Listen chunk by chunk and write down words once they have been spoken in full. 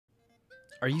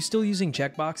Are you still using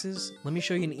checkboxes? Let me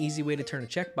show you an easy way to turn a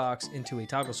checkbox into a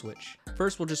toggle switch.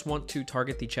 First, we'll just want to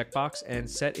target the checkbox and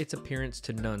set its appearance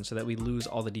to none so that we lose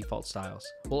all the default styles.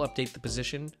 We'll update the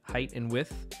position, height, and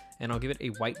width, and I'll give it a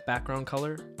white background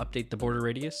color, update the border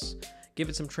radius, give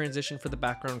it some transition for the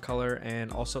background color,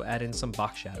 and also add in some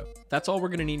box shadow. That's all we're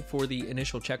gonna need for the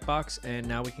initial checkbox, and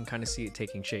now we can kind of see it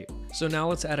taking shape. So now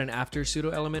let's add an after pseudo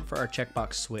element for our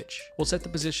checkbox switch. We'll set the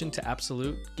position to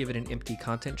absolute, give it an empty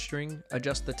content string,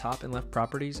 adjust the top and left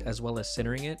properties as well as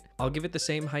centering it. I'll give it the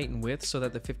same height and width so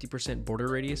that the 50% border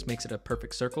radius makes it a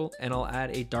perfect circle, and I'll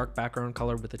add a dark background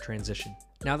color with a transition.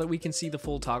 Now that we can see the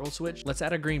full toggle switch, let's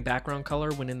add a green background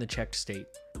color when in the checked state.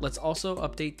 Let's also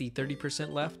update the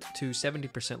 30% left to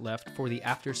 70% left for the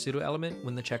after pseudo element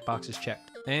when the checkbox is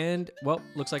checked. And, well,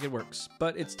 looks like it works.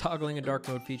 But it's toggling a dark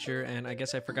mode feature, and I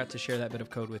guess I forgot to share that bit of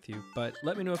code with you. But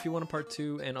let me know if you want a part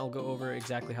 2, and I'll go over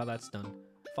exactly how that's done.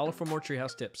 Follow for more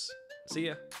Treehouse tips. See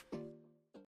ya!